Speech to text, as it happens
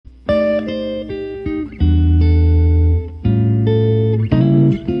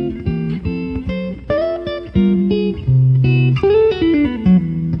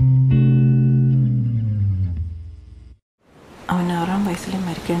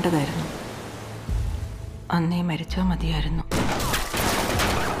വേണ്ടതായിരുന്നു. അന്നേ മരിച്ചാൽ മതിയായിരുന്നു.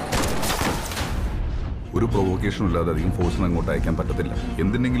 ഒരു പ്രൊവോക്കേഷനും ഇല്ലാതെ അധികം ഫോഴ്സിന് അങ്ങോട്ട് അയക്കാൻ പറ്റത്തില്ല.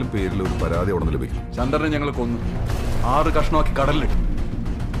 എന്തിനെങ്കിലും പേരിൽ ഒരു പരാതി അവിടെ നിന്ന് ലഭിക്കും. ചന്ദ്രനെ ഞങ്ങൾ കൊന്നു 6 കഷ്ണമാക്കി കടലിലിട്ടു.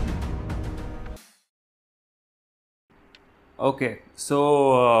 Okay, so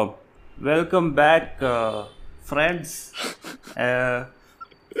welcome back, friends.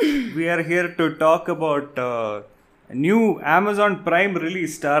 We are here to talk about a new Amazon Prime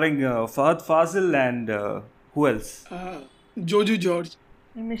release starring Fahad Fazil and who else? Joju George,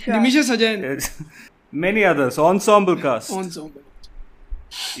 Nimisha Sajan, many others. Ensemble cast. Ensemble.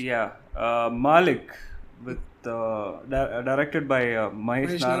 Yeah, Malik, with directed by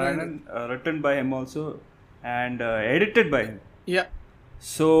Mahesh Narayanan, written by him also, and edited by him. Yeah.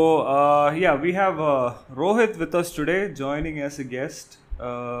 So yeah, we have Rohit with us today, joining as a guest.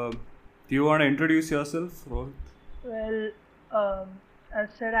 Do you want to introduce yourself, Rohit? Well, as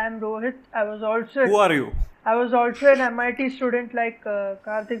said, I'm Rohit. Who are you? I was also an MIT student like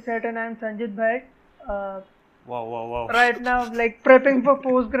Karthik said, and I'm Sanjit Bhai. Wow. Right now, like prepping for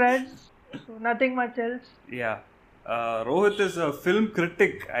postgrads, so nothing much else. Yeah. Rohit is a film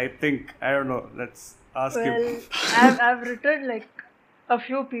critic, I think. I don't know. Let's ask him. I've written like a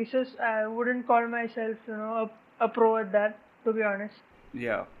few pieces. I wouldn't call myself, a pro at that, to be honest.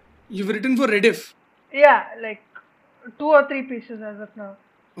 Yeah. You've written for Rediff? Yeah, like 2 or 3 pieces as of now.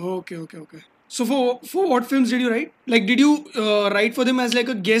 Okay. So for what films did you write? Like, did you write for them as like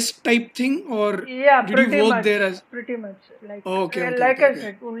a guest type thing, or Yeah, did you work much, there as? Pretty much. Like, Okay. I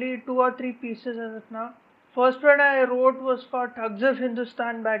said, only 2 or 3 pieces as of now. First one I wrote was for Thugs of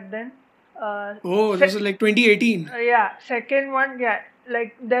Hindustan back then. This was like 2018. Yeah, second one,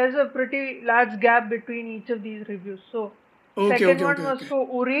 like there's a pretty large gap between each of these reviews. So, second one was for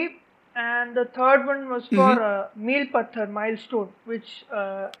Uri, and the third one was for Meel Patthar, Milestone, which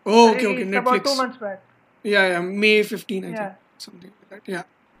released Netflix. about 2 months back. Yeah, May 15, I think. Something like that. Yeah.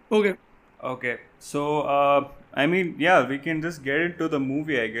 Okay. So, I mean, yeah, we can just get into the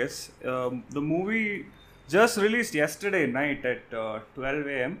movie, I guess. The movie just released yesterday night at 12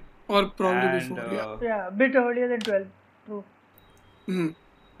 a.m. Or probably and, before, Yeah, a bit earlier than 12. True.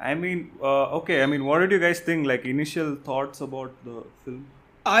 I mean, okay. I mean, what did you guys think? Like, initial thoughts about the film?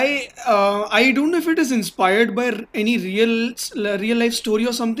 I don't know if it is inspired by any real life story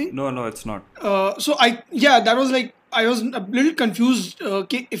or something. No, it's not. So that was like, I was a little confused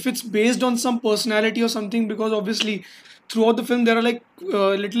if it's based on some personality or something, because obviously throughout the film there are like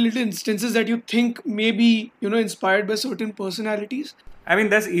little instances that you think may be inspired by certain personalities. I mean,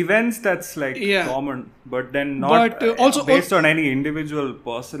 there's events that's like common, but then not also based on any individual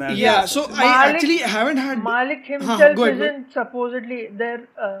personality. Yeah, so I actually haven't had... Malik himself isn't supposedly there.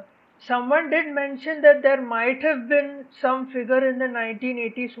 Someone did mention that there might have been some figure in the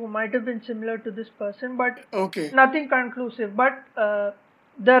 1980s who might have been similar to this person, but nothing conclusive. But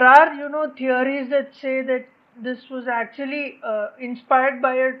there are, theories that say that this was actually inspired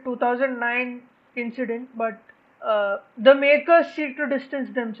by a 2009 incident, but the makers seek to distance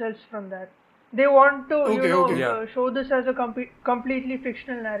themselves from that. They want to, show this as a completely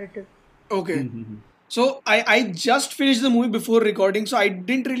fictional narrative. Okay. So I just finished the movie before recording, so I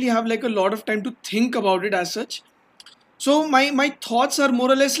didn't really have like a lot of time to think about it as such. So my thoughts are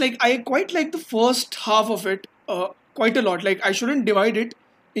more or less like, I quite like the first half of it quite a lot. Like, I shouldn't divide it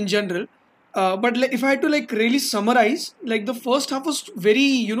in general, but like, if I had to like really summarize, like the first half was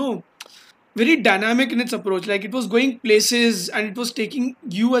very very dynamic in its approach. Like, it was going places, and it was taking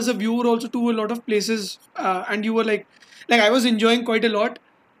you as a viewer also to a lot of places, and you were like I was enjoying quite a lot,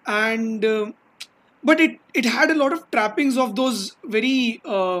 and but it had a lot of trappings of those very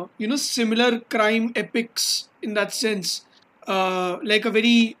similar crime epics in that sense, like a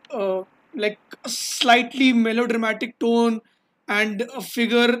very like a slightly melodramatic tone and a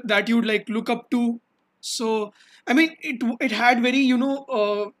figure that you'd like look up to. So I mean, it had very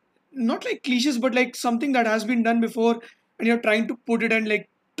not like cliches, but like something that has been done before, and you're trying to put it and like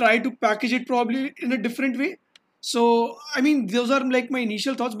try to package it probably in a different way. So I mean, those are like my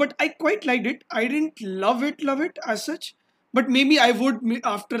initial thoughts, but I quite liked it. I didn't love it as such, but maybe I would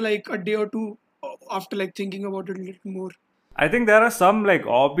after like a day or two, after like thinking about it a little more. I think there are some like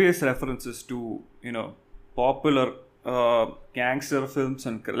obvious references to popular gangster films,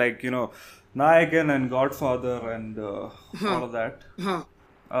 and like Nayagan and Godfather and all of that.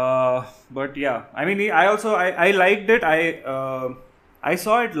 But yeah, I mean, I liked it. I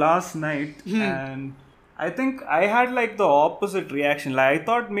saw it last night, and I think I had like the opposite reaction. Like, I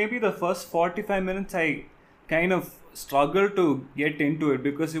thought maybe the first 45 minutes I kind of struggled to get into it,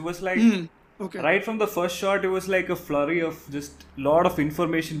 because it was like Right from the first shot, it was like a flurry of just lot of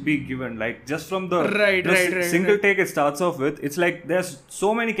information being given. Like just from the single take it starts off with, it's like there's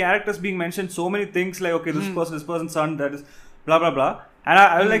so many characters being mentioned, so many things like, okay, this person's son, that is blah blah blah. And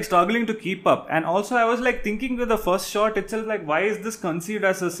I was like struggling to keep up. And also I was like thinking with the first shot itself, like why is this conceived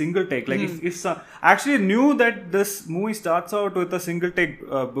as a single take? Like if I actually knew that this movie starts out with a single take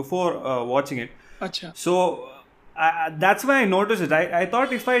before watching it. Achha. So that's why I noticed it. I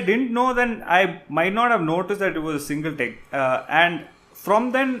thought if I didn't know, then I might not have noticed that it was a single take. And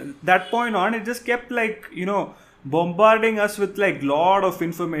from then, that point on, it just kept like, bombarding us with like lot of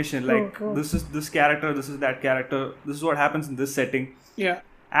information. Like this is this character, this is that character, this is what happens in this setting. Yeah.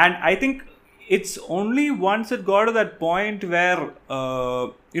 And I think it's only once it got to that point where,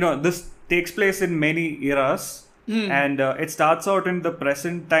 this takes place in many eras. And it starts out in the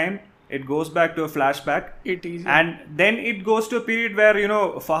present time. It goes back to a flashback. It is. And then it goes to a period where,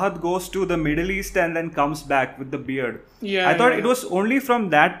 Fahad goes to the Middle East and then comes back with the beard. Yeah. I thought it was only from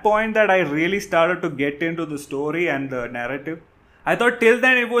that point that I really started to get into the story and the narrative. I thought till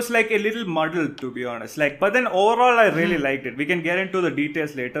then it was like a little muddled, to be honest. But then overall I really liked it. We can get into the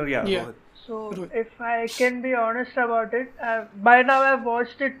details later. Yeah. So if I can be honest about it, by now I've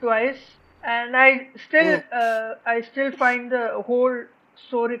watched it twice and I still find the whole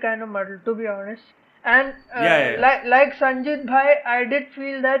story kind of muddled, to be honest. And like Sanjit Bhai, I did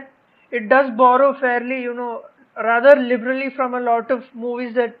feel that it does borrow fairly, rather liberally from a lot of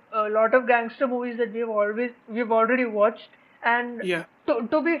gangster movies that we've already watched. And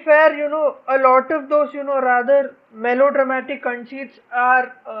to be fair, a lot of those, rather melodramatic conceits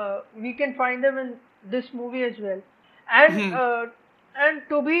are we can find them in this movie as well. And and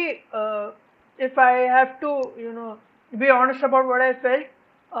to be if I have to, be honest about what I felt,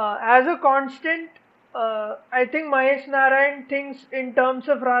 as a constant, I think Mahesh Narayan thinks in terms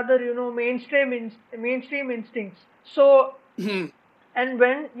of rather, mainstream instincts. So, and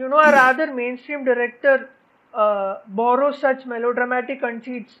when, a rather mainstream director borrows such melodramatic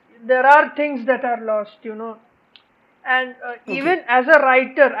conceits, there are things that are lost, And even as a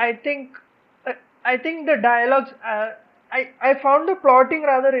writer, I think the dialogues, I found the plotting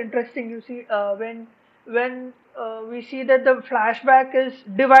rather interesting. You see, when we see that the flashback is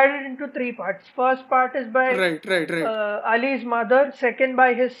divided into 3 parts. First part is by Ali's mother, second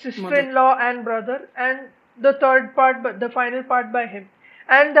by his sister-in-law and brother, and the third part, but the final part by him.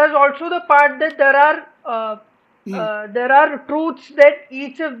 And there's also the part that there are truths that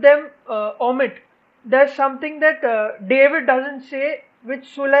each of them omit. There's something that David doesn't say, which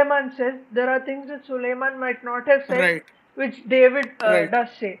Sulaiman says. There are things that Sulaiman might not have said, which David does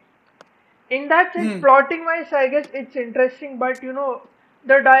say. In that sense, plotting wise, I guess it's interesting, but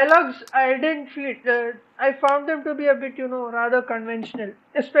the dialogues, I didn't feel, I found them to be a bit, rather conventional,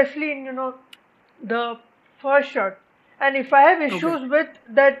 especially in, the first shot. And if I have issues with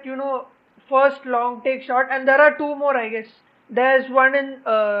that, first long take shot, and there are 2 more, I guess. There's one in,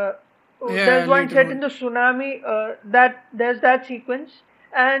 there's one set in the tsunami, there's that sequence,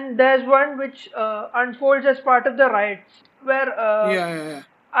 and there's one which unfolds as part of the riots, where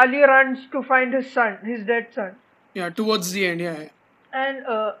Ali runs to find his son, his dead son. Yeah, towards the end, And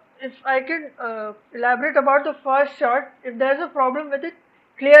if I can elaborate about the first shot, if there's a problem with it,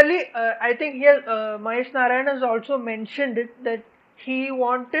 clearly, I think here Mahesh Narayan has also mentioned it, that he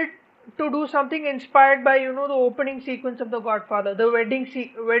wanted to do something inspired by, the opening sequence of The Godfather, the wedding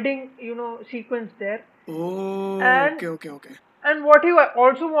sequence there. Oh, and, okay. And what he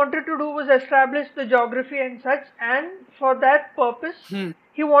also wanted to do was establish the geography and such, and for that purpose,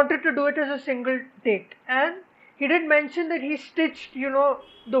 he wanted to do it as a single take. And he did mention that he stitched,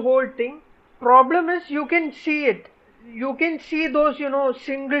 the whole thing. Problem is, you can see it. You can see those,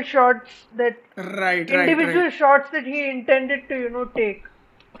 single shots that, individual shots that he intended to, take.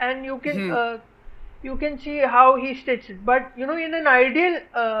 And you can see how he stitched it. But, in an ideal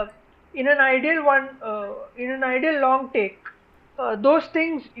long take, those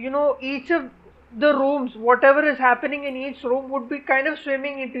things, each of the rooms, whatever is happening in each room would be kind of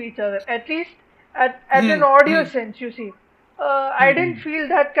swimming into each other, at least at an audio sense, you see. I didn't feel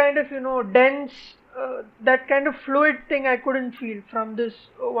that kind of, dense, that kind of fluid thing I couldn't feel from this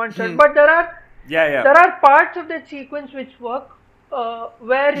one shot. But there are parts of that sequence which work,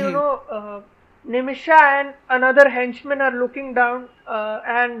 where, Nimisha and another henchman are looking down,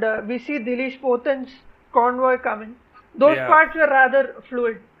 and we see Dilish Pothan's convoy coming. Those parts were rather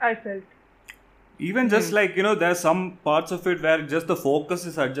fluid, I felt. Even just there's some parts of it where just the focus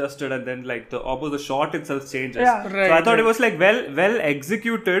is adjusted and then the shot itself changes. Yeah. So I thought it was well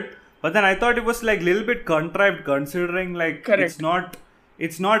executed, but then I thought it was little bit contrived considering it's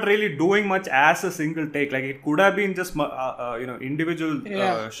it's not really doing much as a single take. Like it could have been just individual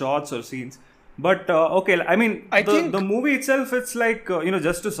shots or scenes. But okay, I mean, the movie itself, it's like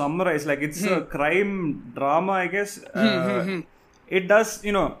just to summarize, like it's a crime drama, I guess. It does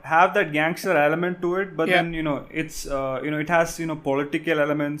have that gangster element to it, but then it's it has political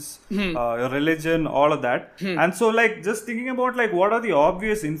elements, religion, all of that. And so like just thinking about like what are the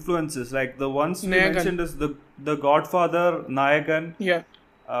obvious influences, like the ones we mentioned is the Godfather, Nayagan.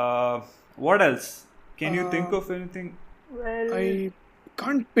 What else? Can you think of anything? Well, I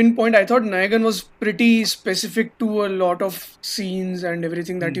can't pinpoint. I thought Nayagan was pretty specific to a lot of scenes and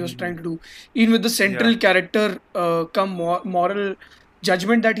everything that he was trying to do. Even with the central character, moral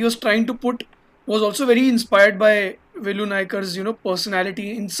judgment that he was trying to put was also very inspired by Velu Nayakar's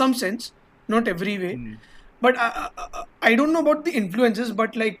personality in some sense, not every way. But I don't know about the influences,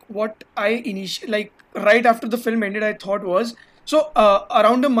 but like what I like right after the film ended, I thought was so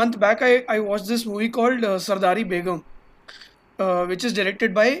around a month back I watched this movie called Sardari Begum. Which is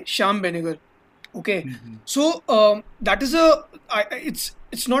directed by Shyam Benegal. Okay, so that is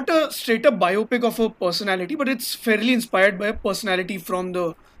it's not a straight up biopic of a personality, but it's fairly inspired by a personality from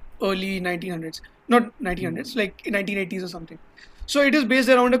the early 1900s, not 1900s, like 1980s or something. So it is based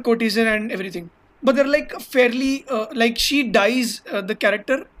around a courtesan and everything. But they're like fairly like she dies.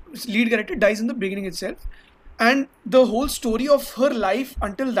 The lead character dies in the beginning itself, and the whole story of her life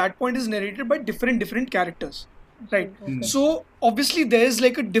until that point is narrated by different characters. Right. So obviously there is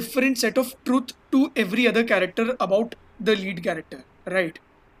like a different set of truth to every other character about the lead character. Right.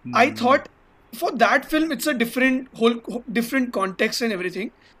 I thought for that film it's a different context and everything.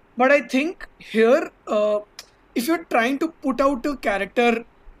 But I think here if you're trying to put out a character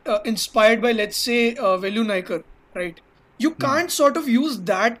inspired by, let's say, Velu Naikar, right? You can't sort of use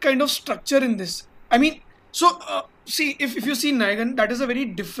that kind of structure in this. I mean, so see, if you see Nayagan, that is a very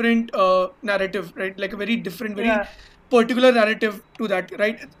different narrative, right? Like a very different, very particular narrative to that,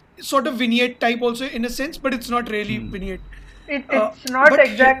 right? Sort of vignette type also in a sense, but it's not really vignette. It's not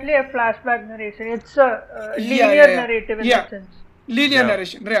exactly a flashback narration. It's a linear narrative in that sense. Linear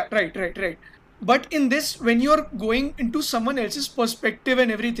narration, right. But in this, when you're going into someone else's perspective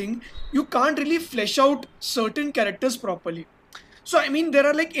and everything, you can't really flesh out certain characters properly. So I mean, there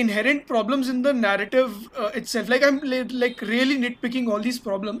are like inherent problems in the narrative itself. Like I'm like really nitpicking all these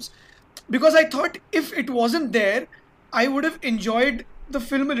problems because I thought if it wasn't there, I would have enjoyed the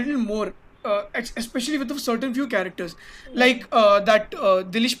film a little more, especially with a certain few characters, like that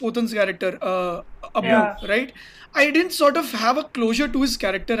Dilish Pothan's character, Abu, right? I didn't sort of have a closure to his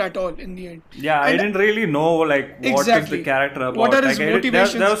character at all in the end. Yeah, I didn't really know like what is the character about. What are his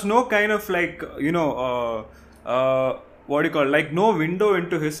motivations? There was no kind of like what do you call it? Like no window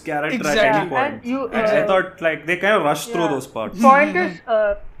into his character at any point. And I thought like they kind of rushed through those parts. Point is,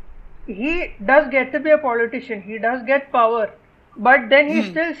 he does get to be a politician. He does get power, but then he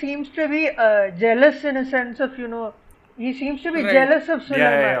still seems to be jealous in a sense of he seems to be jealous of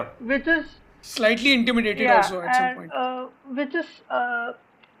Sulaiman, which is slightly intimidated also at some point. Which is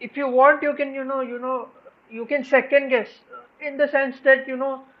if you want, you can you can second guess in the sense that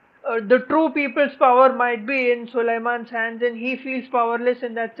the true people's power might be in Sulaiman's hands, and he feels powerless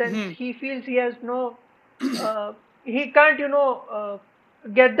in that sense. He feels he has no, he can't,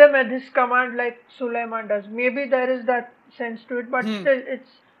 get them at his command like Sulaiman does. Maybe there is that sense to it, but still, it's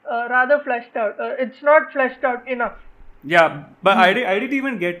rather fleshed out. It's not fleshed out enough. Yeah, but I didn't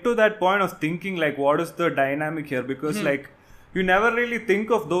even get to that point of thinking like what is the dynamic here, because like you never really think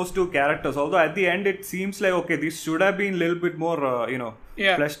of those two characters, although at the end it seems like okay, these should have been a little bit more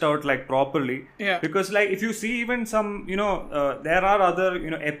fleshed out like properly, because like if you see even some there are other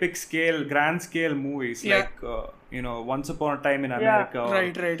epic scale, grand scale movies like Once Upon a Time in America, or,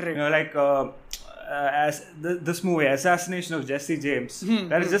 right. As this movie Assassination of Jesse James,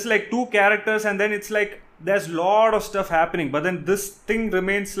 there is just like two characters and then it's like there's a lot of stuff happening, but then this thing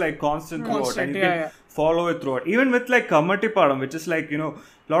remains like constant throughout, and you can follow it throughout. Even with like Kamattipadan, which is like a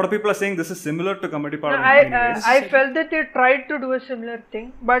lot of people are saying this is similar to Kamattipadan. I felt that they tried to do a similar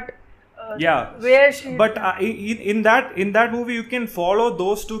thing, but in that movie you can follow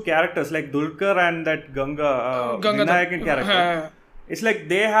those two characters like Dulquer and that Ganga Vinayakan character. It's like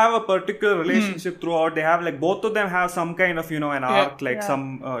they have a particular relationship throughout. They have like both of them have some kind of an arc, like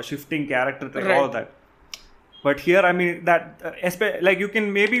some shifting character, all that. But here, I mean, that like you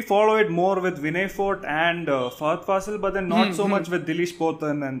can maybe follow it more with Vinay Fort and Fahad Fasil, but then not so much with Dilish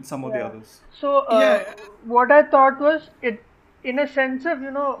Pothan and some of the others. So, what I thought was, it in a sense of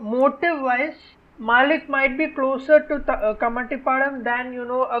motive-wise, Malik might be closer to Kamattipadan than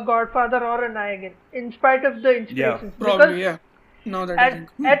a Godfather or a Nayagan, in spite of the inspirations. Probably, Now that I think.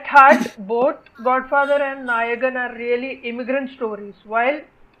 At heart, both Godfather and Nayagan are really immigrant stories, while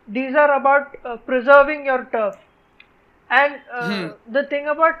these are about preserving your turf. And the thing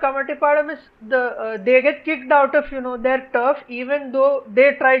about Kamatippadam is they get kicked out of their turf, even though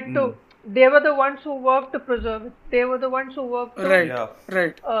they tried to. They were the ones who worked to preserve it. They were the ones who worked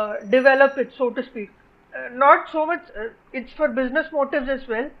to develop it, so to speak. Not so much. It's for business motives as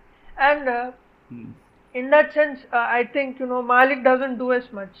well, and in that sense, I think Malik doesn't do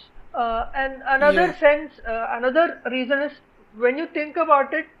as much. And another another reason is when you think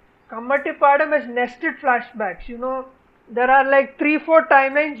about it, Kamatippadam has nested flashbacks. There are like 3-4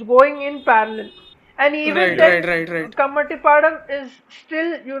 timelines going in parallel, and even then, Kamatippadam is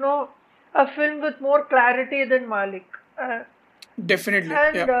still a film with more clarity than Malik. Definitely.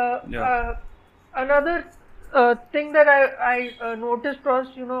 And another thing that I noticed was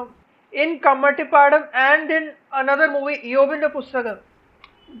in Kamatippadam and in another movie, Yobinda Pustakam,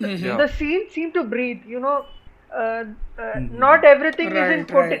 the scenes seem to breathe. Not everything is in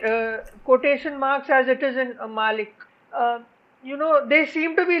quotation marks as it is in Malik. They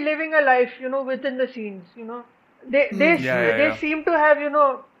seem to be living a life, within the scenes. They seem to have,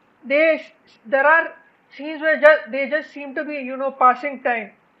 there are scenes where they just seem to be, passing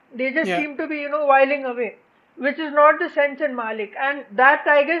time. They just seem to be, whiling away, which is not the sense in Malik. And that,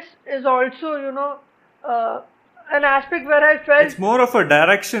 I guess, is also, an aspect where I felt... It's more of a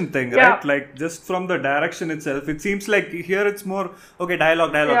direction thing, right? Like, just from the direction itself, it seems like here it's more, okay,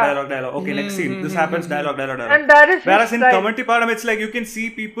 dialogue. Okay, next scene, this happens, dialogue. And that is whereas in Kamatippadam, it's like you can see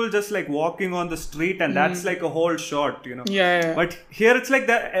people just like walking on the street and that's like a whole shot, But here it's like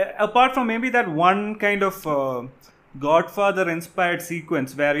that, apart from maybe that one kind of... Godfather inspired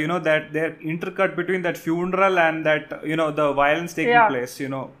sequence where that they're intercut between that funeral and that the violence taking place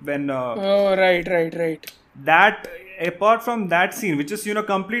when that apart from that scene which is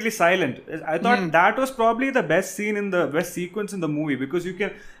completely silent, I thought that was probably the best scene in the best sequence in the movie, because you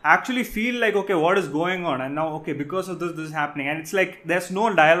can actually feel like, okay, what is going on, and now okay, because of this is happening, and it's like there's no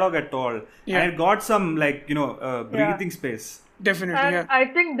dialogue at all, and it got some like breathing space. Definitely. And I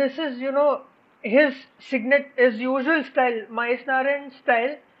think this is his usual style, Mahesh Narayan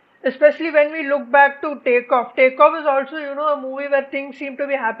style, especially when we look back to Take Off. Take Off is also, a movie where things seem to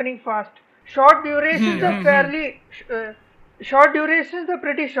be happening fast. Short durations are fairly... short durations are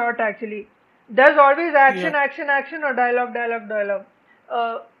pretty short, actually. There's always action, or dialogue.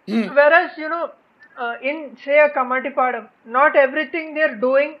 Whereas, in, say, a Kamatippadam, not everything they're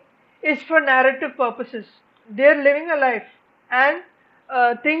doing is for narrative purposes. They're living a life. And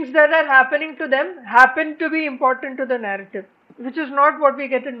things that are happening to them happen to be important to the narrative, which is not what we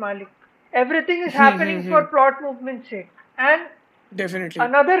get in Malik. Everything is happening for plot movement's sake. And definitely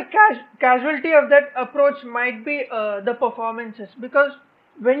another casualty of that approach might be the performances, because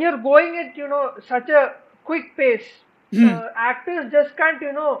when you're going at such a quick pace, actors just can't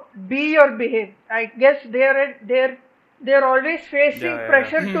be or behave. I guess they're always facing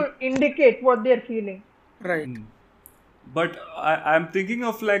pressure to indicate what they're feeling. Right. But I'm thinking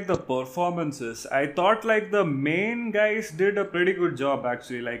of like the performances. I thought like the main guys did a pretty good job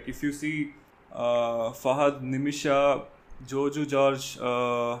actually. Like if you see Fahad, Nimisha, Joju George,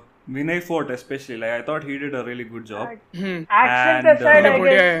 Vinay Fort especially, like I thought he did a really good job. Accent aside, I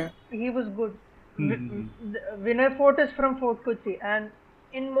guess he was good. Vinay Fort is from Fort Kochi, and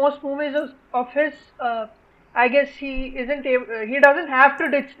in most movies of his, I guess he doesn't have to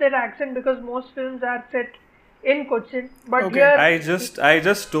ditch that accent because most films are set in Cochin, but here I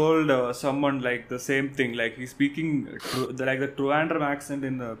just told someone like the same thing. Like he's speaking like the Trivandrum accent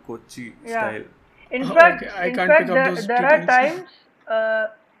in the Kochi style. In fact, there are times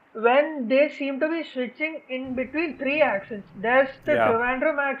when they seem to be switching in between three accents. There's the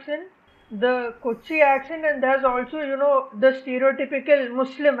Trivandrum accent, the Kochi accent, and there's also the stereotypical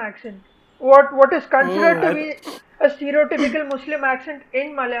Muslim accent. What is considered to be a stereotypical Muslim accent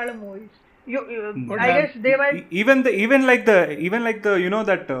in Malayalam movies. I guess they might even like the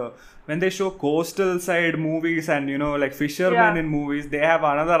that when they show coastal side movies and like fishermen in movies, they have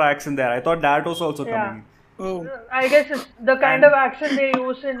another accent there. I thought that was also coming. I guess it's the kind of accent they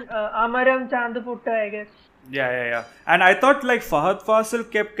use in Amaram Chandaputta, I guess. Yeah. And I thought like Fahad Fasil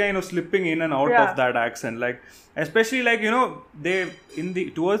kept kind of slipping in and out of that accent, like especially like they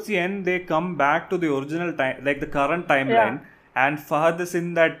towards the end they come back to the original time, like the current timeline. And Fahad is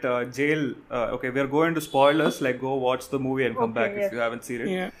in that jail. Okay, we are going to spoilers. Like, go watch the movie and come back if you haven't seen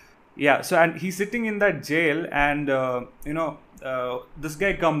it. Yeah. So, and he's sitting in that jail, and this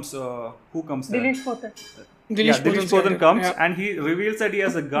guy comes. Who comes? Dinesh Potan. Dinesh Potan comes, and he reveals that he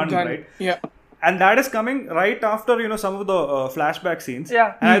has a gun, right? Yeah. and that is coming right after, you know, some of the flashback scenes.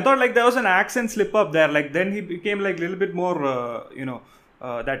 Yeah. And I thought like there was an accent slip up there. Like then he became like a little bit more, you know,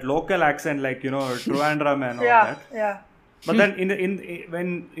 that local accent, like, you know, Trivandrum and all that. Yeah. But then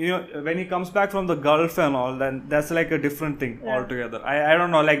when, you know, when he comes back from the Gulf and all, then that's like a different thing altogether. I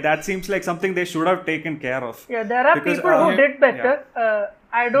don't know, like that seems like something they should have taken care of. Yeah, there are people who did better.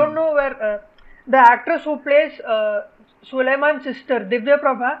 I don't know where the actress who plays Sulaiman's sister, Divya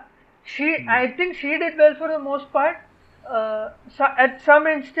Prabha, I think she did well for the most part. So at some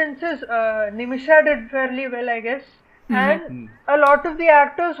instances, Nimisha did fairly well, I guess. And a lot of the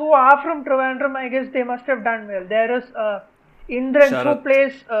actors who are from Trivandrum, I guess they must have done well. There is Indran who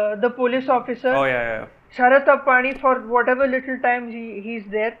plays the police officer. Oh, yeah. Sharath Appani, for whatever little time he's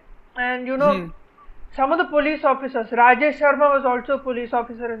there. And you know, some of the police officers, Rajesh Sharma was also a police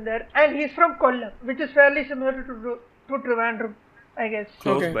officer in there. And he's from Kollam, which is fairly similar to Trivandrum, I guess.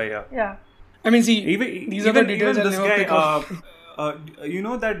 Close by, yeah. Yeah. I mean, see, these are the details even I'll this never pick up. you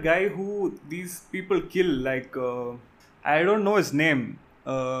know that guy who these people kill, like, I don't know his name.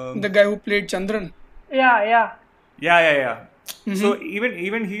 The guy who played Chandran. Yeah. So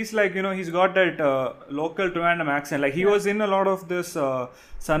even he's like, you know, he's got that local Trivandrum accent. Like he was in a lot of this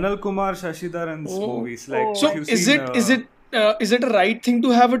Sanal Kumar Shashidharan's movies. Like, so is it a right thing to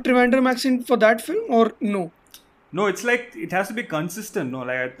have a Trivandrum accent for that film or no? No, it's like it has to be consistent. No,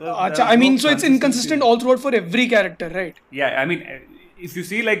 like I mean, so it's inconsistent all throughout for every character, right? Yeah, I mean, if you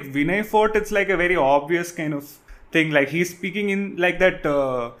see like Vinay Fort, it's like a very obvious kind of thing. Like he's speaking in like that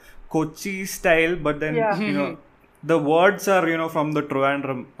Kochi style, but then you know the words are, you know, from the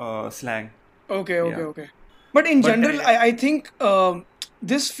Trivandrum slang. Okay. But in general, I think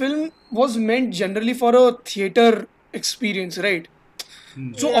this film was meant generally for a theater experience, right?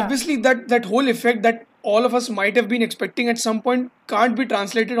 So obviously that whole effect that all of us might have been expecting at some point can't be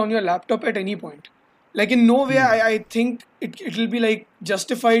translated on your laptop at any point. Like in no way I think it will be like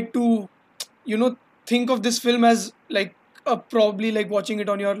justified to, you know, think of this film as like probably like watching it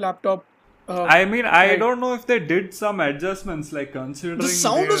on your laptop. I mean, I don't know if they did some adjustments, like considering the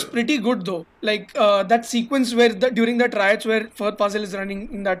sound was pretty good though. Like that sequence where during the riots where Fahad Fazil is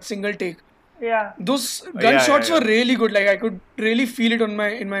running in that single take. Yeah. Those gunshots were really good. Like I could really feel it in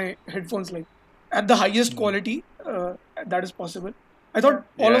my headphones, like at the highest quality that is possible. I thought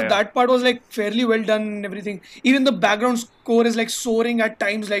all of that part was like fairly well done and everything. Even the background score is like soaring at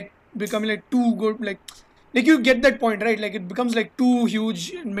times, like becoming like too good. Like you get that point, right? Like it becomes like too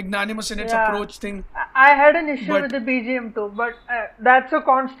huge and magnanimous in its approach thing. I had an issue with the BGM too, but that's a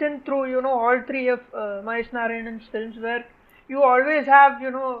constant through, you know, all three of Mahesh Narayanan's films, where you always have,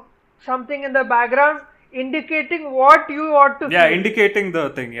 you know, something in the background indicating what you ought to feel. Indicating the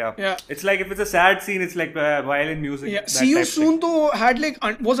thing. Yeah. It's like if it's a sad scene, it's like violin music. Yeah. See You Soon though had like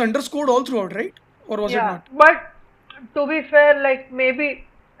was underscored all throughout, right? Or was it not? But to be fair, like maybe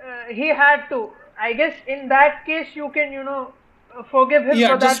he had to. I guess in that case you can, you know, forgive him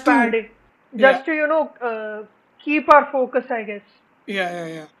for that padding. Just to, you know, keep our focus, I guess.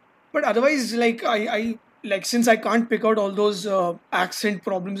 Yeah. But otherwise, like I like, since I can't pick out all those accent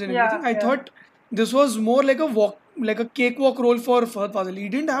problems and everything, I thought this was more like a cakewalk role for Fahad Fazil. He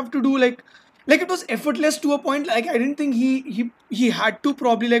didn't have to do like it was effortless to a point. Like I didn't think he had to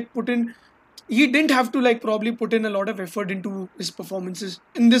probably like he didn't have to like probably put in a lot of effort into his performances,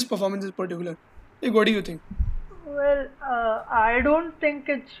 in this performance in particular. Like, what do you think? Well, I don't think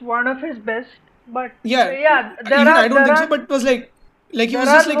it's one of his best, but I don't think so. But it was like he was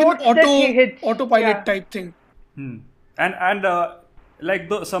just like an autopilot type thing. And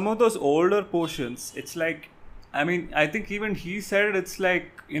like some of those older portions, it's like, I mean, I think even he said it's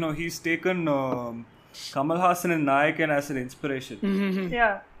like, you know, he's taken Kamal Haasan and Nayakan as an inspiration.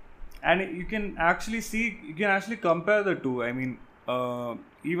 Yeah. And you can actually compare the two. I mean,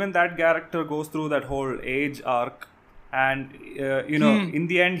 even that character goes through that whole age arc, and you know, in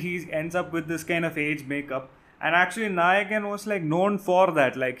the end he ends up with this kind of age makeup. And actually Nayakan was like known for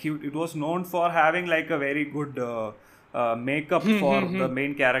that. Like it was known for having like a very good makeup for the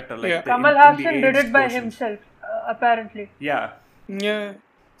main character. Like Kamal Haasan did it by himself, apparently. Yeah.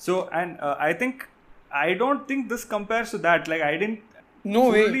 So and I don't think this compares to that. Like I didn't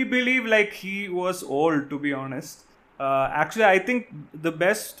fully believe like he was old, to be honest. Actually, I think the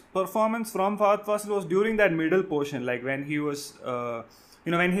best performance from Fahad Fazil was during that middle portion, like when he was,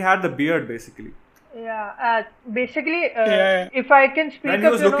 you know, when he had the beard, basically. Yeah, basically, if I can speak when he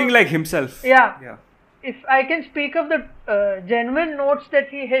was looking like himself. Yeah. If I can speak of the genuine notes that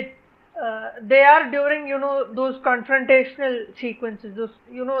he hit, they are during, you know, those confrontational sequences, those,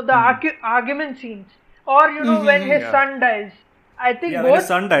 you know, the argument scenes, or, you know, when his son dies. I think when his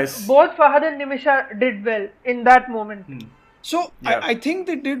son dies. both Fahad and Nimisha did well in that moment. So Yeah. I think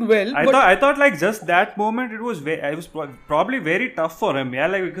they did well. I thought like just that moment it was probably very tough for him, yeah,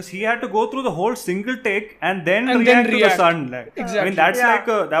 like because he had to go through the whole single take and then react to the son, like I Exactly. mean that's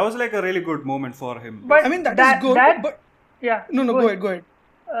Yeah. that was like a really good moment for him. But I mean that is good. But yeah. no, go ahead.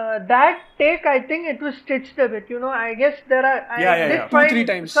 That take, I think it was stitched a bit. I guess there are. I did 2-3 find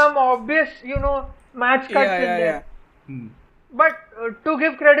times. some obvious, match cuts in there. But to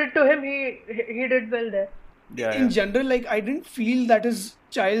give credit to him, he did well there. In general, like I didn't feel that his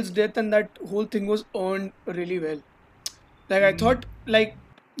child's death and that whole thing was earned really well. Like I thought, like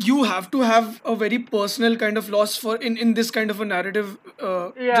you have to have a very personal kind of loss for in this kind of a narrative,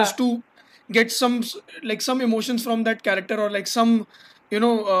 just to get some emotions from that character or like some,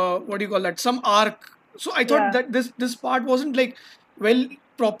 what do you call that? Some arc. So I thought that this part wasn't like well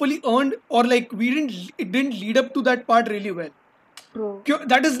properly earned, or like it didn't lead up to that part really well. True.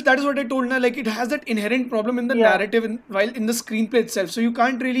 That is what I told now. Like it has that inherent problem in the narrative while in the screenplay itself. So you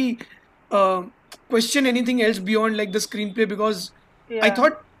can't really question anything else beyond like the screenplay, because I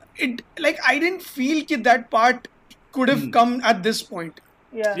thought it like I didn't feel that part could have come at this point.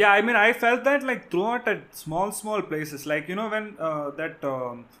 Yeah. I mean I felt that like throughout at small places, like when that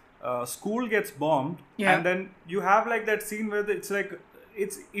school gets bombed, and then you have like that scene where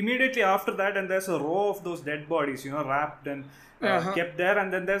it's immediately after that, and there's a row of those dead bodies, wrapped and kept there,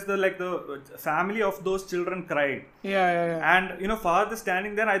 and then there's the family of those children crying. And Fahad is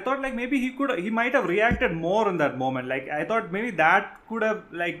standing there. I thought like maybe he might have reacted more in that moment. Like I thought maybe that could have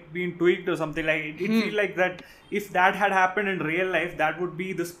like been tweaked or something. Like it feel like that if that had happened in real life, that would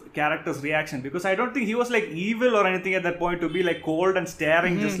be this character's reaction, because I don't think he was like evil or anything at that point to be like cold and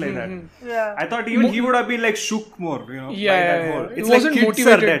staring just like that. Yeah. I thought even he would have been like shook more, by that whole. It's it wasn't like kids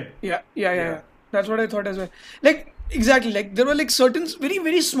motivated. are dead. Yeah. That's what I thought as well. Like exactly, like there were like certain very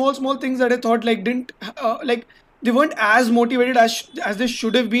very small things that I thought like didn't like they weren't as motivated as they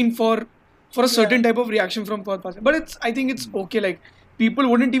should have been for a certain type of reaction from third person. But I think it's okay. Like people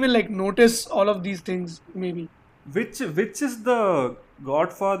wouldn't even like notice all of these things maybe. Which is the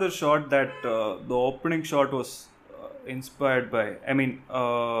Godfather shot that the opening shot was inspired by? I mean,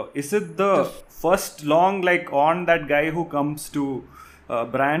 is it the first long like on that guy who comes to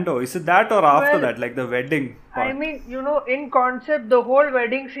Brando? Is it that or after that, like the wedding part? I mean, in concept, the whole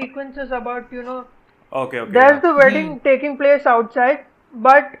wedding sequence is about, Okay. There's the wedding taking place outside,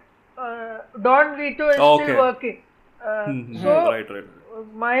 but Don Vito is still working. So, right.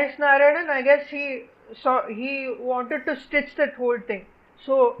 Mahesh Narayanan, I guess he wanted to stitch that whole thing.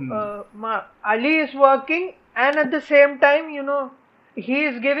 So, Ali is working, and at the same time, he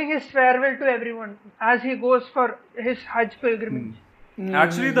is giving his farewell to everyone as he goes for his Hajj pilgrimage.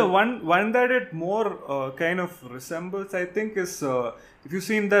 Actually, the one that it more kind of resembles, I think, is if you've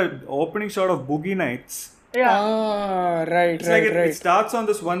seen the opening shot of Boogie Nights. Yeah. Right. It starts on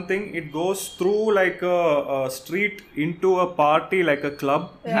this one thing. It goes through like a street into a party, like a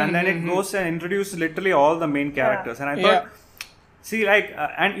club, and then it goes and introduces literally all the main characters. And I thought, see, like,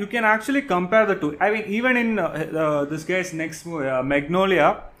 and you can actually compare the two. I mean, even in this guy's next movie,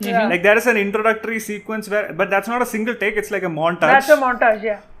 Magnolia, like there is an introductory sequence but that's not a single take. It's like a montage. That's a montage,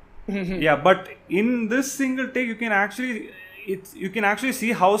 yeah. Yeah, but in this single take, you can actually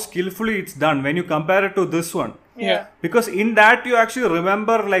see how skillfully it's done when you compare it to this one. Yeah. Because in that you actually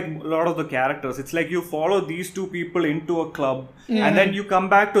remember like a lot of the characters. It's like you follow these two people into a club and then you come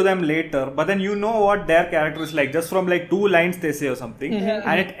back to them later, but then you know what their character is like just from like 2 lines they say or something.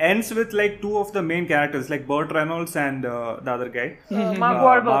 And it ends with like 2 of the main characters, like Burt Reynolds and the other guy,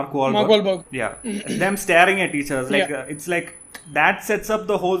 Mark Wahlberg. Yeah. Them staring at each other. Like it's like that sets up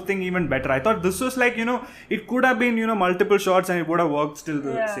the whole thing even better. I thought this was like, it could have been, multiple shots and it would have worked still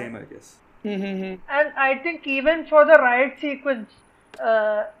the same, I guess. And I think even for the riot sequence,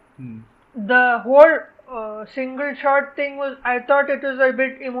 the whole single shot thing I thought it was a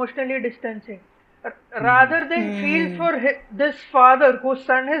bit emotionally distancing. Rather than feel for this father whose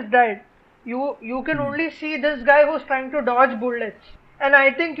son has died, you can only see this guy who's trying to dodge bullets. And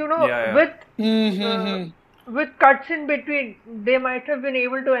I think, with cuts in between, they might have been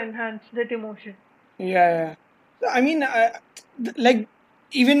able to enhance that emotion. Yeah. I mean, like,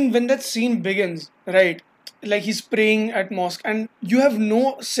 even when that scene begins, right? Like he's praying at mosque and you have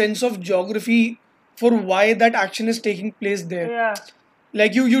no sense of geography for why that action is taking place there. Yeah.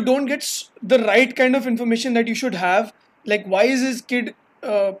 Like you don't get the right kind of information that you should have. Like why is his kid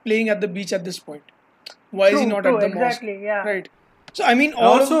playing at the beach at this point? Why is he not at the mosque? Exactly, yeah. Right. So I mean,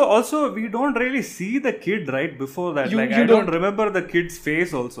 also we don't really see the kid right before that. I don't remember the kid's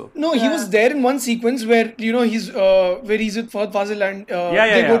face also. No, he was there in one sequence where he's where he's with Fahad Fazil and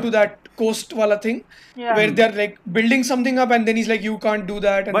they go to that coast wala thing where they're like building something up and then he's like, you can't do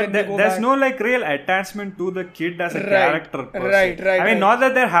that, and but then they go there's back. no like real attachment to the kid as a character per right. se. I mean, not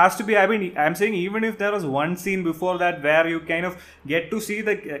that there has to be. I mean, I'm saying even if there was one scene before that where you kind of get to see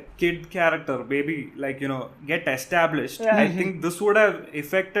the kid character maybe get established, I think this would have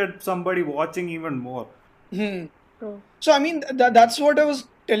affected somebody watching even more. So I mean that's what I was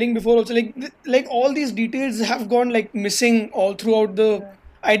telling before also, like all these details have gone like missing all throughout the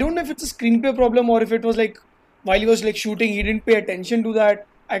I don't know if it's a screenplay problem or if it was like while he was like shooting he didn't pay attention to that.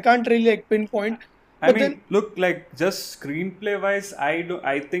 I can't really like pinpoint. I mean, look, like just screenplay wise,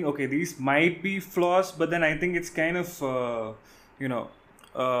 I think okay, these might be flaws, but then I think it's kind of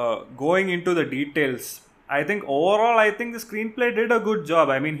going into the details. I think overall, I think the screenplay did a good job.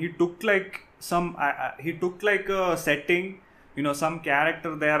 I mean, he took like a setting, some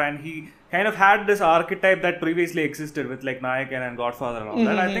character there, and he kind of had this archetype that previously existed with like Nayakan and Godfather and all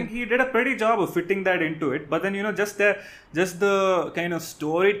that. I think he did a pretty job of fitting that into it. But then just the kind of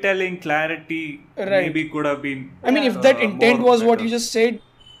storytelling clarity maybe could have been. I mean, if that intent was what you just said,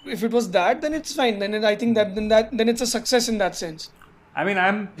 if it was that, then it's fine. Then I think then it's a success in that sense. I mean,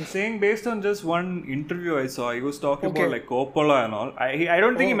 I'm saying based on just one interview I saw, he was talking about like Coppola and all. I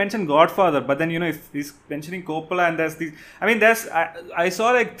don't think he mentioned Godfather, but then if he's mentioning Coppola and there's these, I mean, I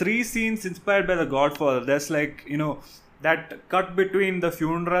saw like 3 scenes inspired by the Godfather. There's like that cut between the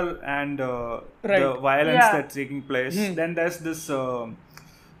funeral and the violence that's taking place. Then there's this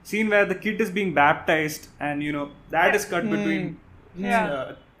scene where the kid is being baptized, and that is cut between.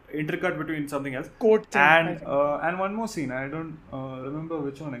 Intercut between something else and one more scene. I don't remember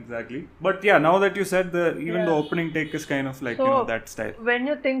which one exactly, but yeah, now that you said the opening take is kind of like that style. When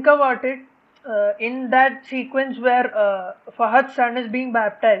you think about it, in that sequence where Fahad's son is being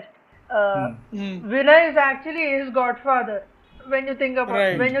baptized, Vinay is actually his godfather. When you think about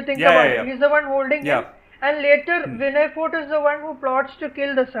it, he's the one holding him, and later Vinay Fort is the one who plots to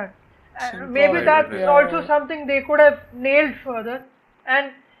kill the son. Maybe that's also something they could have nailed further.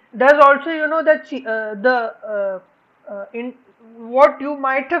 And there's also in what you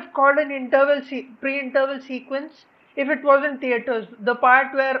might have called an pre-interval sequence if it was in theaters, the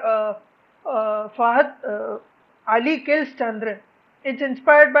part where Fahad Ali kills Chandran. It's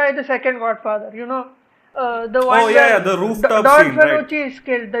inspired by the second Godfather, the one where the rooftop Don scene, Fanucci is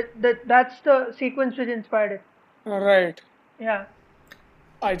killed. That's the sequence which inspired it. Right. Yeah.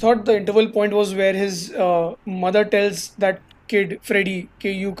 I thought the interval point was where his mother tells that kid Freddy,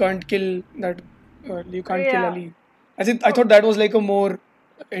 you can't kill that, you can't kill Ali. I thought that was like a more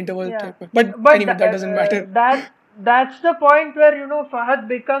interval type. But anyway, that doesn't matter. That's the point where Fahad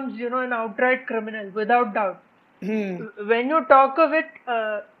becomes an outright criminal without doubt. When you talk of it,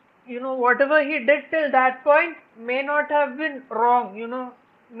 whatever he did till that point may not have been wrong.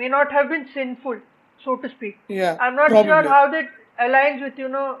 May not have been sinful, so to speak. Yeah, I'm not sure how that aligns with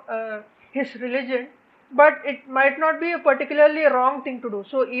his religion. But it might not be a particularly wrong thing to do.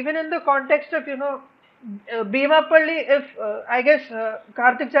 So even in the context of Bhimapalli, if I guess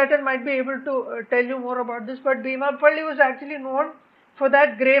Karthik Saturn might be able to tell you more about this, but Bhimapalli was actually known for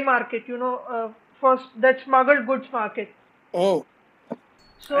that grey market, for that smuggled goods market. Oh.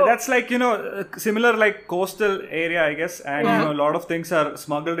 So that's like similar like coastal area, I guess, and a lot of things are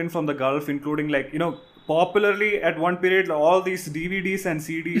smuggled in from the Gulf, including like popularly at one period all these DVDs and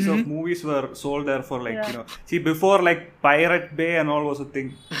CDs of movies were sold there for like see before like Pirate Bay and all was a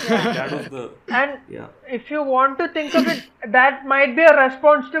thing. That was the if you want to think of it, that might be a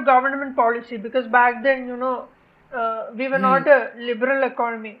response to government policy, because back then we were not a liberal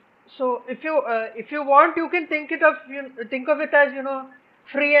economy. So if you want, you can think of it as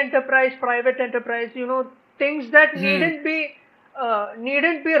free enterprise, private enterprise, things that needn't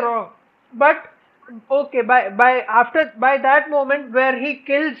be wrong. But okay, by that moment where he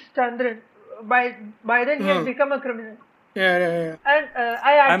kills Chandran, by then he has become a criminal. Yeah. And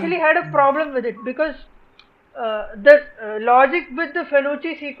I actually had a problem with it, because the logic with the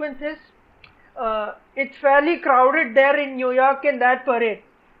Fanucci sequence is it's fairly crowded there in New York in that parade,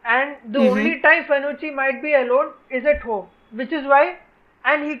 and the only time Fanucci might be alone is at home, which is why,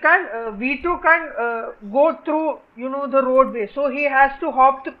 and he can't V2 can't go through the roadway, so he has to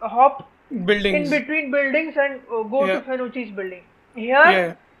hop buildings in between buildings and go to Fanucci's building.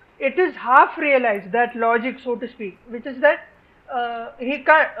 Here it is half realized, that logic, so to speak, which is that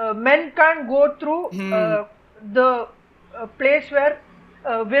men can't go through the place where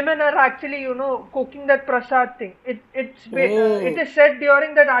women are actually, cooking that prasad thing. It is said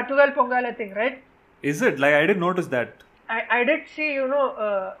during that Atugal Pongala thing, right? Is it? Like, I didn't notice that. I did see,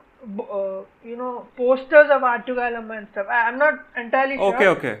 posters of Atugalam and stuff. I'm not entirely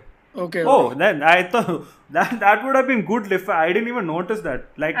sure. Okay. Oh, then I thought that would have been good if I didn't even notice that.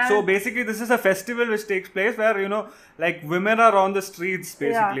 Like, so basically, this is a festival which takes place where, like, women are on the streets,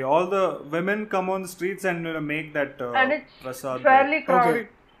 basically. Yeah. All the women come on the streets and make that and it's prasad fairly crowded. Okay.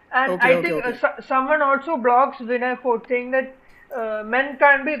 And I think someone also blogs Vinay Fort saying that men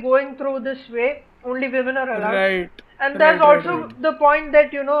can't be going through this way, only women are allowed. Right. And there's also the point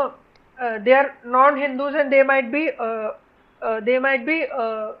that, they are non-Hindus and they might be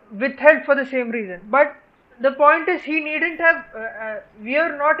withheld for the same reason. But the point is, he needn't have. We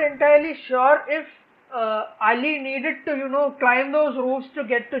are not entirely sure if Ali needed to, climb those roofs to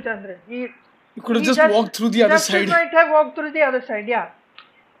get to Chandran. He could have just walked through the other side. He might have walked through the other side, yeah.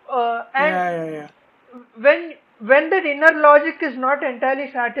 When that inner logic is not entirely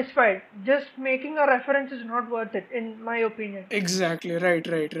satisfied, just making a reference is not worth it, in my opinion. Exactly, right.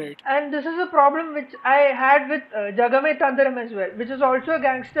 And this is a problem which I had with Jagame Tandaram as well, which is also a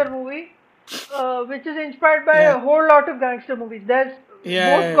gangster movie, which is inspired by a whole lot of gangster movies. There's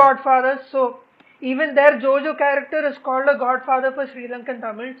both Godfathers, so even their Jojo character is called a Godfather for Sri Lankan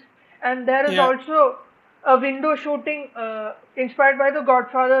Tamils, and there is also a window shooting inspired by the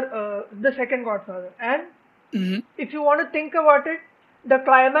Godfather, the second Godfather. And if you want to think about it, the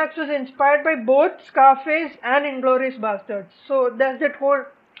climax was inspired by both Scarface and Inglourious Basterds. So there's that whole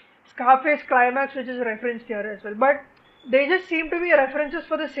Scarface climax which is referenced here as well. But they just seem to be references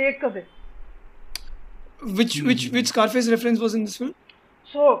for the sake of it. Which Scarface reference was in this film?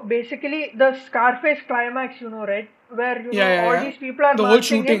 So basically the Scarface climax, right? Where all these people are the whole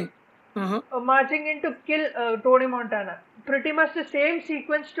shooting. Marching in to kill Tony Montana. Pretty much the same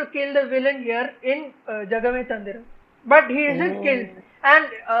sequence to kill the villain here in Jagame Tandaram. But he isn't killed. And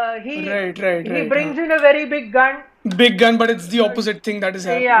he brings in a very big gun. Big gun, but it's the opposite thing that is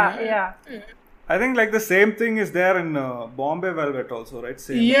happening. Yeah. I think like the same thing is there in Bombay Velvet also, right?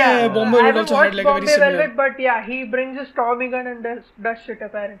 Same. Yeah, Bombay Velvet also had like Bombay a very similar. Velvet, but he brings his Tommy gun and does shit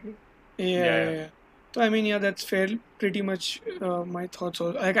apparently. Yeah. So I mean, that's fair. Pretty much my thoughts.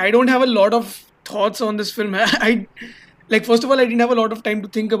 Like, I don't have a lot of thoughts on this film. First of all, I didn't have a lot of time to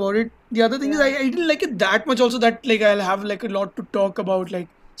think about it. The other thing is, I didn't like it that much. Also, that like I'll have like a lot to talk about. Like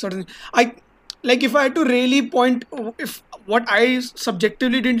certain, if I had to really point, if what I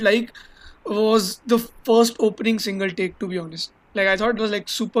subjectively didn't like was the first opening single take. To be honest, like I thought it was like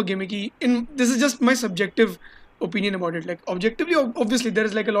super gimmicky. This is just my subjective opinion about it. Like objectively, obviously, there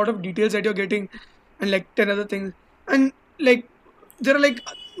is like a lot of details that you're getting. And like 10 other things, and like there are like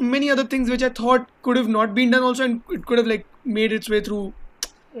many other things which I thought could have not been done also, and it could have like made its way through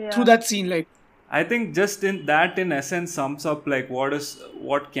that scene. Like I think just in essence sums up like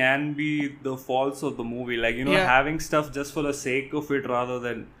what can be the faults of the movie, like having stuff just for the sake of it rather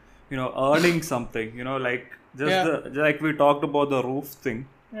than earning something, like like we talked about the roof thing.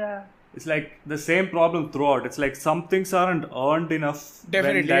 It's like the same problem throughout. It's like some things aren't earned enough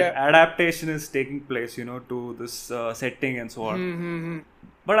when that adaptation is taking place, to this setting and so on.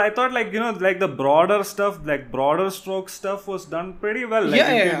 But I thought like the broader stuff, like broader stroke stuff was done pretty well.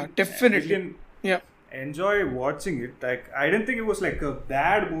 Like, definitely. enjoy watching it. Like, I didn't think it was like a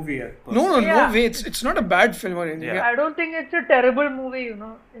bad movie. No way. It's not a bad film or anything. I don't think it's a terrible movie,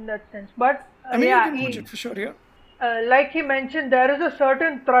 in that sense. But I mean, you can watch it for sure. Yeah. Like he mentioned, there is a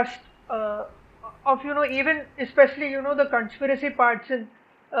certain thrust of even especially the conspiracy parts in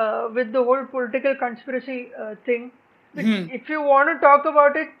with the whole political conspiracy thing. Which, if you want to talk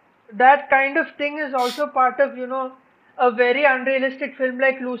about it, that kind of thing is also part of a very unrealistic film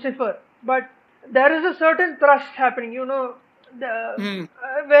like Lucifer. But there is a certain thrust happening, a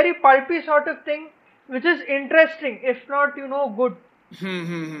very pulpy sort of thing, which is interesting, if not good.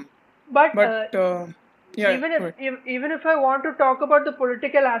 But even if I want to talk about the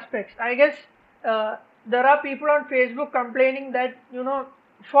political aspects, I guess there are people on Facebook complaining that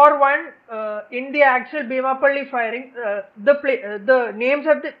for one, in the actual Bhimapalli firing, the names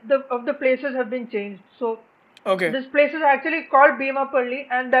of the places have been changed. So this place is actually called Bhimapalli,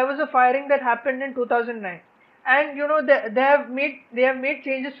 and there was a firing that happened in 2009, and they have made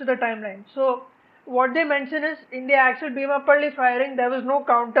changes to the timeline. So what they mention is, in the actual Bhimapalli firing, there was no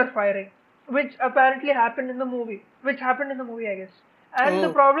counter firing, which apparently happened in the movie. I guess. And the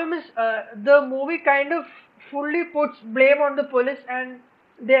problem is, the movie kind of fully puts blame on the police, and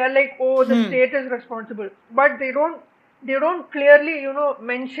they are like, the state is responsible, but they don't clearly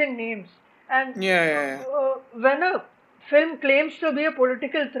mention names. And when a film claims to be a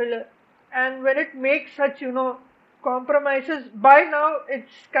political thriller, and when it makes such compromises, by now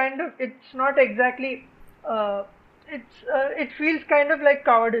it's not exactly it feels kind of like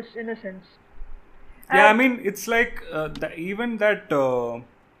cowardice in a sense. Yeah, I mean, it's like even that,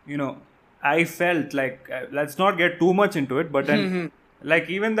 I felt like, let's not get too much into it, but then, like,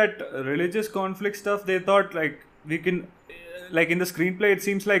 even that religious conflict stuff, they thought, like, we can, like, in the screenplay, it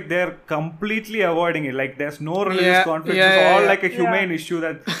seems like they're completely avoiding it. Like, there's no religious conflict. It's all like a humane issue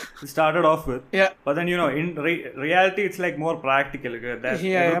that started off with. Yeah. But then, in reality, it's like more practical.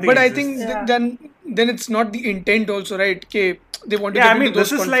 But I think then it's not the intent also, right? Okay, they want to get into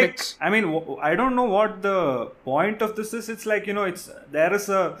those conflicts. I I don't know what the point of this is. It's like, there is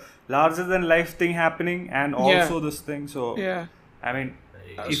a larger than life thing happening and also this thing. So, I mean,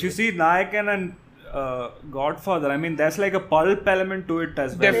 if you see Nayakan and Godfather, I mean, there's like a pulp element to it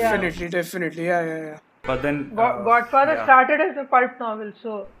as well. Definitely. Yeah. But then Godfather started as a pulp novel,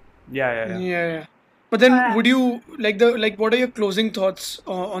 so. Yeah. But then, would you what are your closing thoughts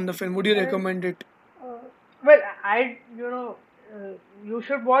on the film? Would you recommend it? Well, you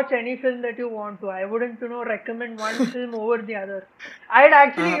should watch any film that you want to. I wouldn't, recommend one film over the other. I'd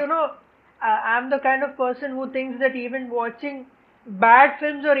actually, I'm the kind of person who thinks that even watching bad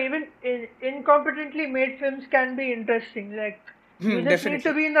films or even incompetently made films can be interesting. Like, you just need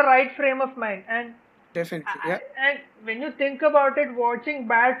to be in the right frame of mind. And definitely, and when you think about it, watching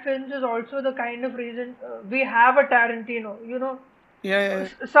bad films is also the kind of reason we have a Tarantino,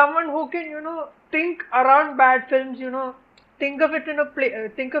 someone who can, think around bad films, think of it in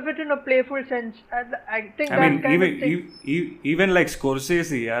a playful sense. I think even like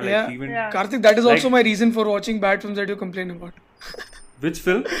Scorsese, Karthik, that is also my reason for watching bad films that you complain about. Which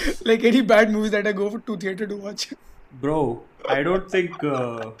film? Like any bad movies that I go to theater to watch. Bro, I don't think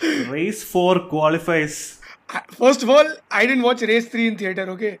Race 4 qualifies. First of all, I didn't watch Race 3 in theater,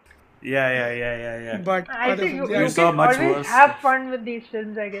 okay? Yeah. But I think you can always have fun with these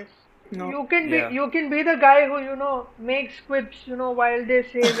films, I guess. No. You can be the guy who makes quips while they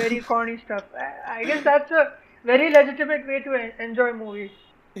say very corny stuff. I guess that's a very legitimate way to enjoy movies.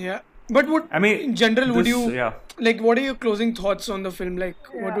 Yeah, but in general would you like? What are your closing thoughts on the film? Like,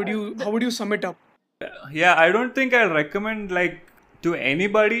 how would you sum it up? Yeah, I don't think I'll recommend like to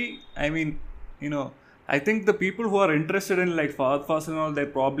anybody. I mean, I think the people who are interested in like Fahad Fasil and all, they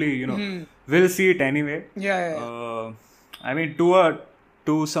probably will see it anyway. I mean,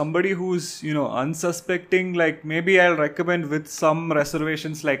 to somebody who's unsuspecting, like maybe I'll recommend with some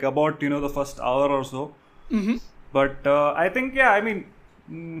reservations, like about the first hour or so. But I think I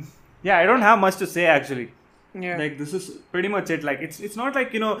don't have much to say actually. Like this is pretty much it. Like it's not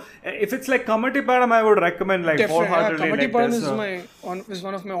like if it's like Kammati Padam, I would recommend like wholeheartedly. Kammati Padam is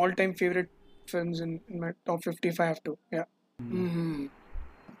one of my all-time favorite films in my top 50 if I have to.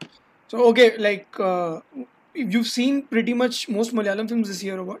 So okay, like you've seen pretty much most Malayalam films this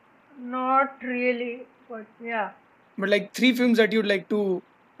year or what? Not really, but yeah. But like 3 films that you'd like to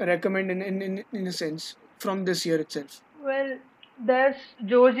recommend in a sense from this year itself. Well, there's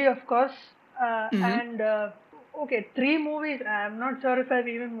Joji, of course, and 3 movies. I'm not sure if I've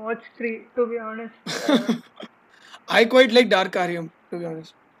even watched 3, to be honest. I quite like Dark Aryam, to be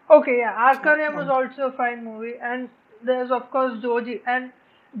honest. Okay, yeah, Dark Aryam was also a fine movie, and there's of course Joji, and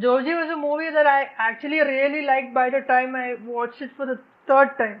Joji was a movie that I actually really liked by the time I watched it for the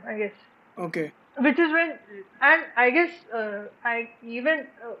 3rd time, I guess. Okay. Which is when, and I guess I even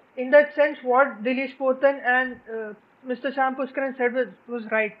in that sense what Dileesh Potan and Mr. Shyam Pushkaran said was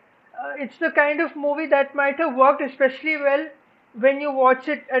right. It's the kind of movie that might have worked especially well when you watch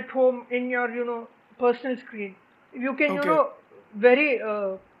it at home in your personal screen. You can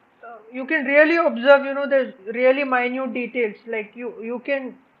you can really observe there's really minute details, like you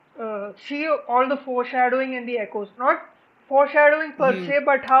can see all the foreshadowing and the echoes, not foreshadowing per se,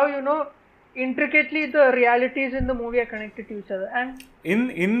 but how intricately the realities in the movie are connected to each other.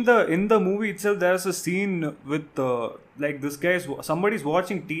 And in the movie itself, there's a scene with like this somebody's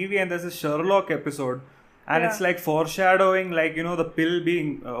watching TV and there's a Sherlock episode, and it's like foreshadowing, like the pill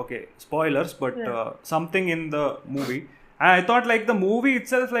being spoilers, but something in the movie. And I thought like the movie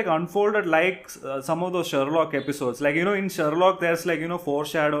itself like unfolded like some of those Sherlock episodes. Like in Sherlock there's like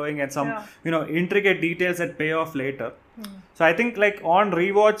foreshadowing and some intricate details that pay off later. So I think like on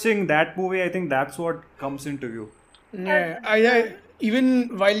rewatching that movie, I think that's what comes into view. Yeah, I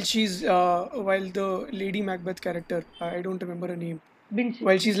even while the Lady Macbeth character, I don't remember her name. Binchi.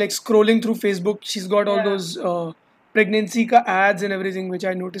 While she's like scrolling through Facebook, she's got all those pregnancy ads and everything, which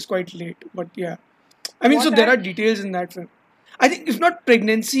I noticed quite late. But yeah, I mean, so there are details in that film. I think if not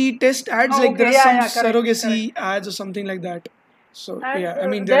pregnancy test ads, like there are some surrogacy ads or something like that. So and, I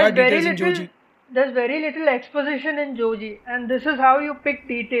mean there are details in Joji. There's very little exposition in Joji, and this is how you pick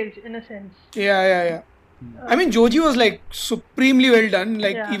details in a sense. Yeah. I mean, Joji was like supremely well done,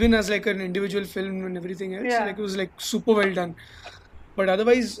 like even as like an individual film and everything else, like it was like super well done. But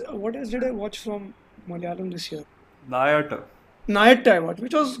otherwise, what else did I watch from Malayalam this year? Nayatta I watched,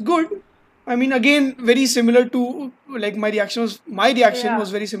 which was good. I mean, again, very similar to like my reaction was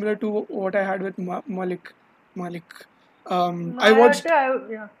very similar to what I had with Malik. I watched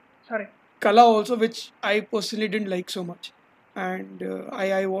Kala also, which I personally didn't like so much, and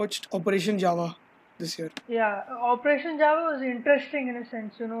I watched Operation Java this year. Yeah, Operation Java was interesting in a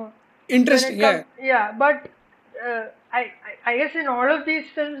sense, Interesting, but I guess in all of these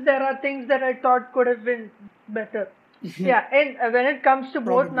films there are things that I thought could have been better. And when it comes to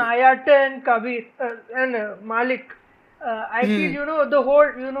both Nayatta and Kabir and Malik, I feel the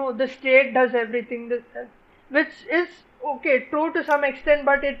whole the state does everything, which is okay, true to some extent,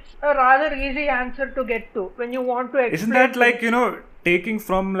 but it's a rather easy answer to get to when you want to explain. Isn't that like taking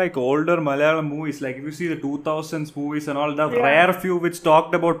from like older Malayalam movies, like if you see the 2000s movies and all, the rare few which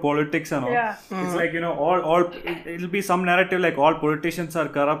talked about politics and all, it's like all it'll be some narrative like all politicians are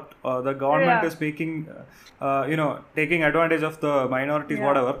corrupt, the government is making taking advantage of the minorities,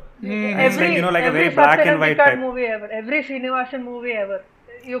 whatever. It's like like a very black and white type movie ever, every Srinivasan movie ever,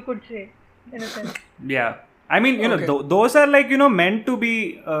 you could say, in a sense. I mean, those are like, meant to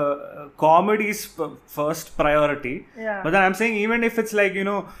be comedy's first priority. Yeah. But then I'm saying, even if it's like,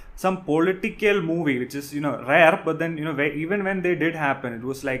 some political movie, which is, rare, but then, even when they did happen, it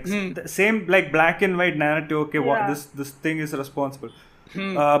was like the same, like black and white narrative. Okay, what this thing is responsible.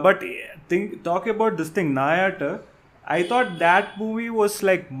 But talking about this thing, Nayatta, I thought that movie was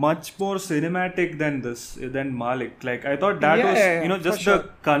like much more cinematic than Malik. Like I thought that was just the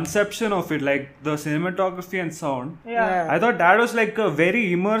conception of it, like the cinematography and sound. I thought that was like a very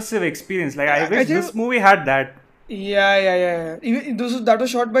immersive experience. Like I wish this movie had that. Yeah. That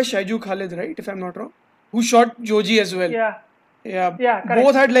was shot by Shaiju Khalid, right? If I'm not wrong, who shot Joji as well. Yeah.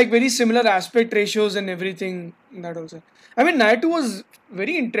 Both had like very similar aspect ratios and everything. That also. I mean, Nayatta was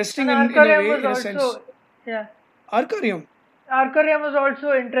very interesting in a way, in a sense. Yeah. Arkaryam was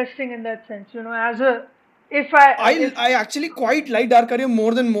also interesting in that sense, I actually quite liked Arkaryam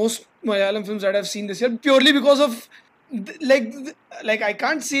more than most Malayalam films that I've seen this year, purely because of like I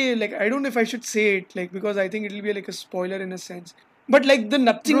can't say, like I don't know if I should say it, like because I think it'll be like a spoiler in a sense, but like the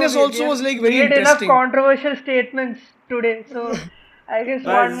nothingness also was like very interesting. Enough controversial statements today, so I guess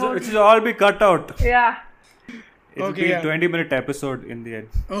one more. It should all be cut out. Yeah. It'll be a 20-minute episode in the end.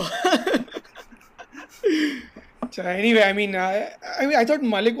 So anyway, I mean, I thought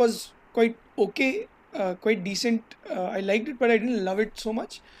Malik was quite okay, quite decent. I liked it, but I didn't love it so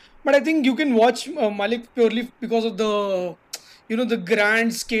much. But I think you can watch Malik purely because of the, the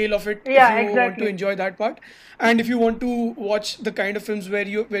grand scale of it. Yeah, if you want to enjoy that part, and if you want to watch the kind of films where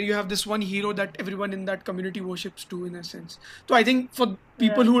you have this one hero that everyone in that community worships too, in a sense. So I think for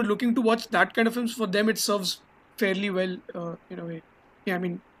people who are looking to watch that kind of films, for them it serves fairly well in a way. Yeah, I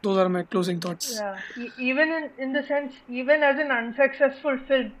mean. Those are my closing thoughts. Yeah, even in the sense, even as an unsuccessful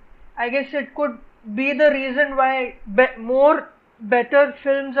film, I guess it could be the reason why more better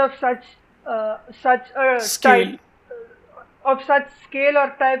films of such scale. Type, of such scale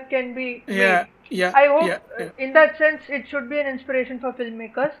or type can be made. Yeah. I hope in that sense it should be an inspiration for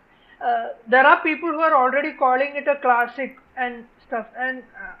filmmakers. There are people who are already calling it a classic and stuff, and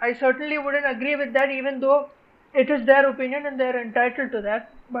I certainly wouldn't agree with that, even though it is their opinion and they're entitled to that.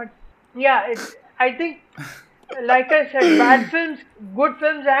 But I think, like I said, good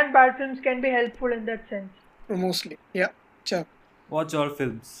films and bad films can be helpful in that sense. Mostly, yeah. Sure. Watch all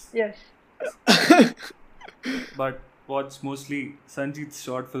films. Yes. But watch mostly Sanjeet's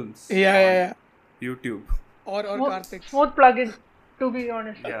short films. Yeah. YouTube. Or Karthik. Smooth plugin, to be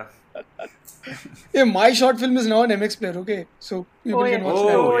honest. Yeah. My short film is now on MX Player, okay? So people can watch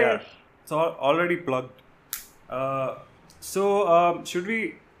that. Oh, yeah. It's already plugged. So, should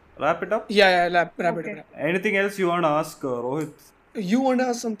we wrap it up? Yeah, wrap it up. Anything else you want to ask, Rohit? You want to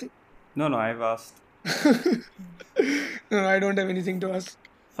ask something? No, I've asked. No, I don't have anything to ask.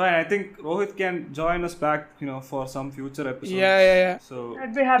 Fine, I think Rohit can join us back, for some future episodes. Yeah. So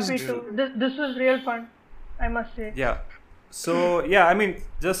I'd be happy to. This was real fun, I must say. Yeah. So, yeah, I mean,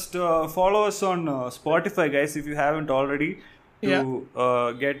 just follow us on Spotify, guys, if you haven't already, to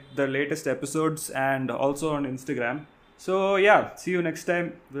get the latest episodes, and also on Instagram. So, yeah, see you next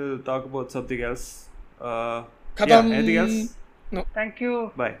time. We'll talk about something else. Anything else? No. Thank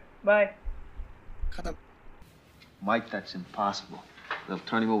you. Bye. Bye. Khatam. Mike, that's impossible. They'll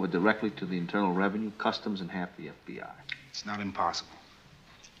turn him over directly to the Internal Revenue, Customs, and half the FBI. It's not impossible.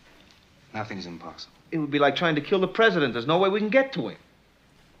 Nothing's impossible. It would be like trying to kill the president. There's no way we can get to him.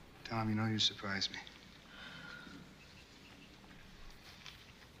 Tom, you know you surprise me.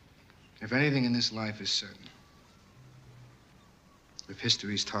 If anything in this life is certain, if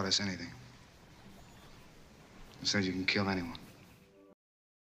history's taught us anything, it says you can kill anyone.